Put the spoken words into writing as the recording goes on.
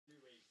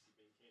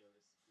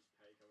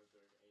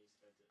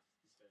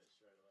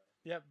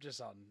Yep,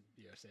 just on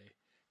UFC.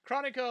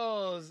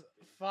 Chronicles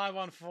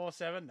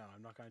 5147. No,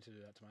 I'm not going to do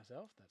that to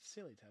myself. That's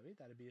silly, Tabby.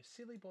 That'd be a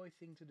silly boy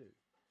thing to do.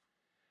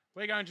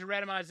 We're going to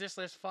randomize this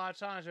list 5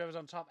 times. Whoever's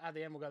on top at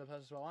the end will go to the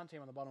person spot 1.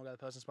 Team on the bottom will go to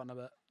the person spot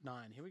number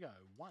 9. Here we go.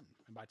 1.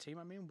 And by team,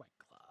 I mean weight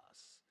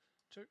class.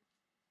 2.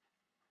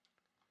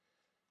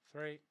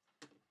 3.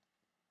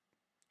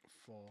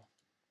 4.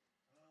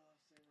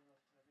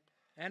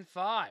 And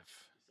 5.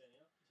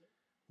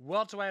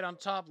 Welterweight on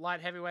top,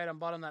 light heavyweight on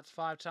bottom. That's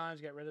 5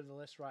 times. Get rid of the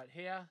list right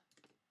here.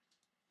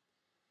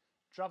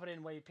 Drop it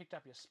in where you picked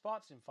up your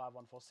spots in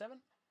 5147.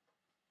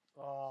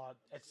 Oh,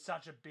 it's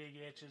such a big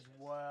itch as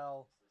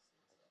well.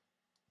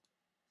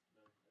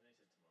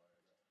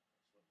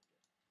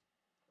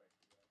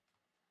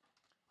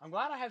 I'm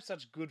glad I have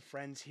such good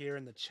friends here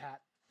in the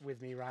chat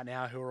with me right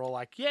now who are all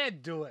like, yeah,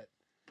 do it.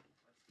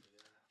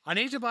 I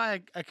need to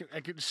buy a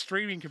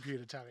streaming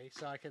computer, Tabby,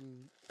 so I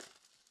can...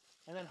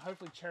 And then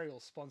hopefully Cherry will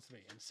sponsor me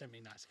and send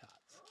me nice cards.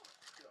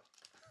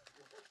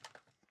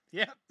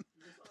 Yep.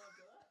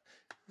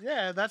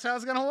 Yeah, that's how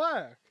it's going to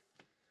work.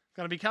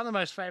 Going to become the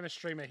most famous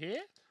streamer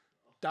here.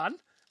 Done.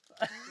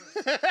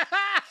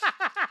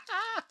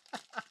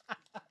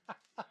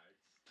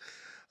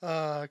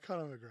 Conor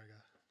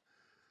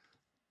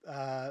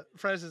McGregor.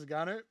 Fraser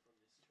Zaganu.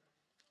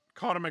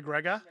 Conor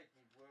McGregor.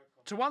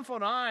 To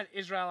 149,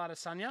 Israel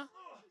Adesanya.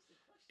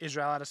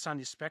 Israel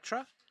Adesanya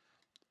Spectra.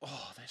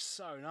 Oh, they're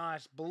so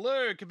nice.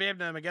 Blue, Khabib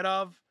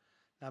Nurmagomedov,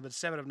 numbered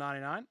 7 of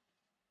 99.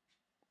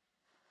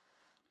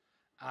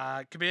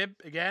 Khabib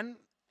again,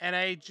 and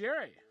a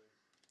Jerry.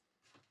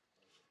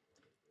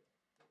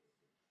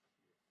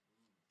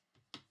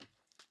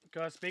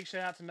 Guys, big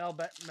shout out to Mel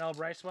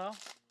Bracewell.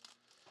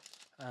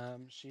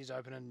 She's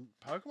opening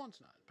Pokemon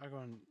tonight.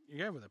 Pokemon, you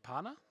go with a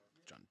partner.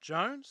 John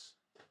Jones.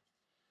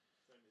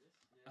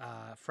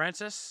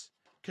 Francis.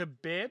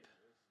 Khabib.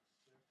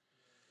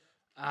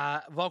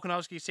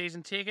 Volkanovski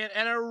season ticket,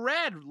 and a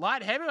red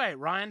light heavyweight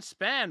Ryan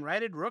Spann,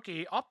 rated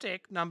rookie,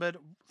 optic, numbered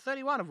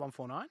 31 of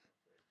 149.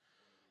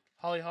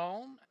 Holly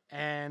Holm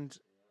and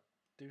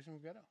do some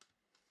good.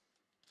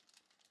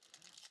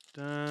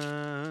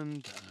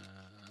 Dun, dun,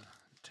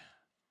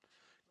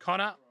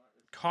 dun.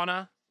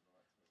 Connor,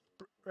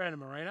 Brandon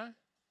Moreno.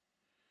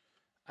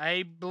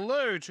 A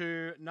blue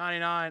to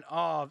 99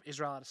 of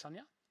Israel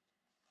Adesanya.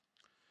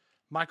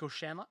 Michael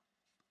Chandler.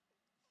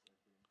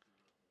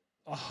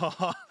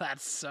 Oh,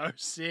 that's so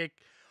sick.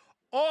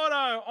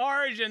 Auto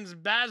Origins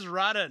Baz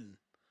Rutten.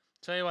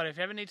 Tell you what, if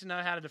you ever need to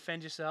know how to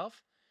defend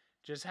yourself,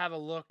 just have a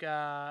look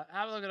at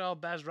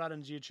old Baz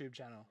Rutten's YouTube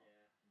channel.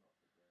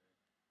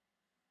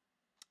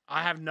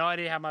 I have no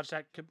idea how much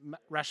that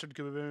Rashford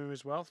could boom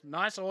as well.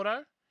 Nice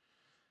auto.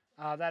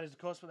 That is, of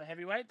course, for the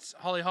heavyweights.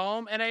 Holly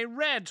Holm and a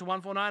red to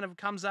 149 of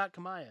Khamzat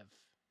Chimaev.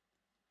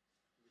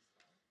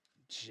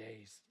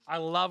 Jeez. I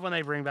love when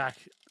they bring back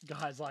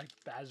guys like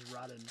Baz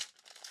Rutten.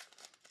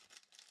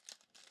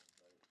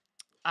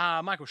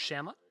 Michael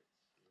Chandler,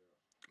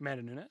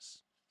 Amanda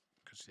Nunes,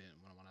 because she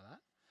didn't want one of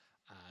that.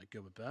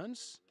 Gilbert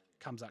Burns,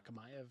 Khamzat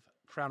Chimaev,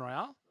 Crown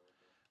Royale.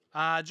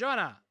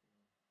 Joanna,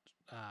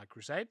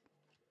 Crusade,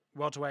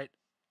 welterweight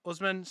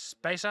Usman,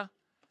 Spacer,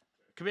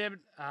 Khabib,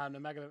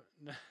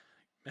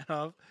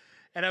 Nurmagomedov,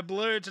 and a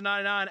blue to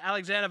 99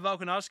 Alexander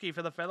Volkanovski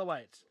for the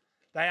featherweights.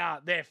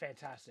 They're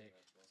fantastic.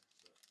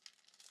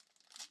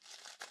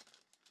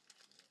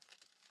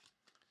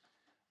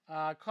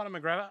 Conor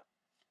McGregor.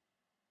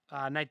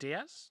 Nate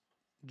Diaz,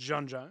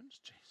 John Jones,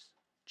 jeez,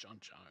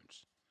 John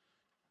Jones,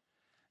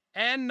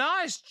 and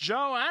nice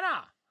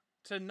Joanna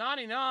to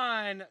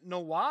 99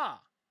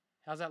 Noir.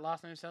 How's that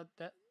last name said,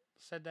 Dale?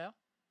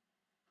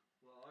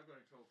 Well, I got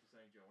in trouble for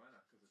saying Joanna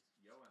because it's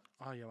Joanna.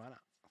 Oh, Joanna,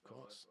 of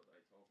course. That's what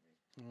they told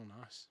me.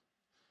 Oh, nice.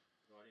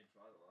 So I didn't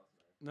try the last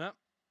name.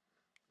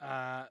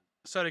 Nope.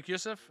 Sodiq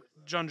Yusuf,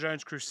 John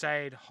Jones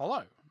Crusade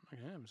Hollow.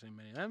 Okay, I haven't seen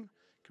many of them.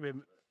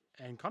 Khabib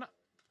and Connor.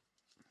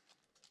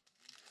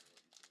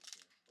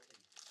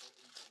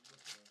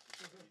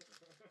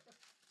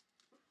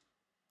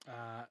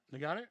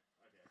 Nagano,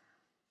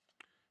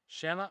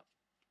 Chandler,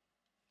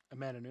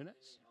 Amanda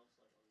Nunes,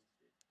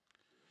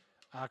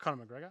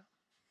 Conor McGregor,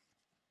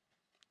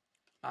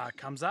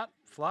 Khamzat,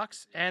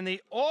 Flux, and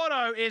the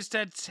auto is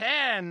to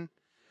 10.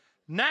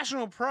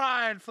 National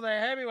pride for the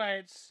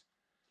heavyweights,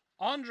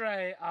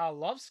 Andrei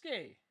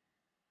Arlovsky.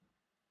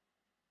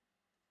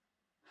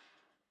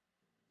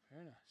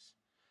 Very nice.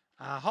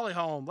 Holly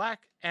Holm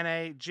Black and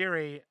a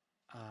Jerry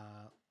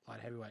light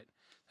heavyweight.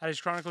 That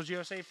is Chronicles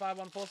UFC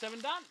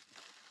 5147 done.